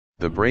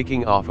The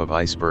breaking off of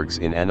icebergs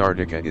in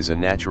Antarctica is a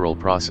natural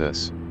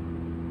process.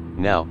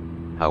 Now,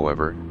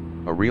 however,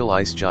 a real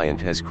ice giant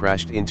has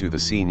crashed into the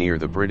sea near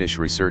the British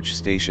research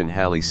station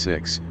Halley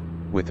VI,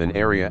 with an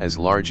area as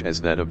large as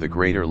that of the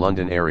Greater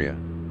London area.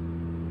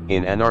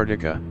 In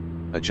Antarctica,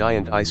 a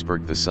giant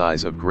iceberg the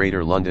size of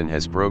Greater London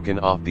has broken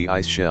off the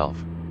ice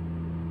shelf.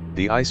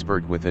 The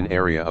iceberg, with an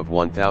area of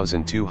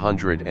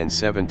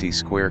 1,270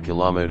 square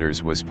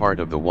kilometers, was part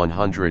of the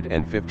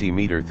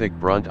 150-meter thick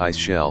Brunt Ice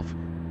Shelf,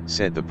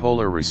 said the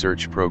Polar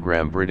Research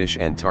Program British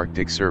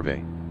Antarctic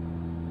Survey.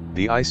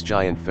 The ice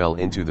giant fell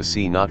into the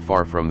sea not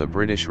far from the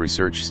British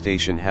research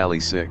station Halley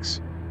VI.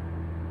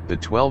 The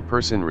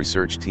 12-person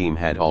research team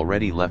had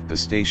already left the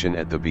station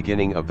at the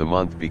beginning of the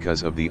month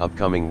because of the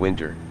upcoming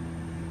winter.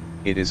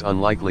 It is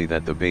unlikely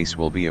that the base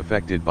will be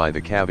affected by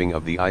the calving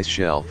of the ice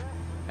shelf,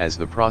 as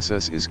the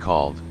process is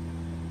called.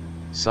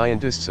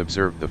 Scientists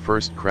observed the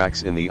first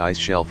cracks in the ice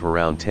shelf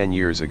around 10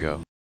 years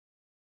ago.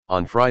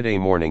 On Friday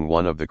morning,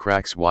 one of the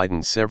cracks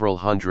widened several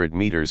hundred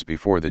meters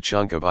before the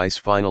chunk of ice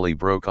finally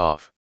broke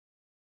off.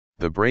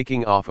 The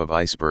breaking off of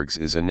icebergs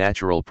is a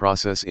natural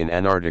process in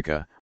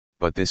Antarctica,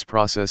 but this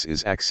process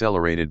is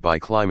accelerated by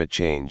climate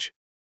change.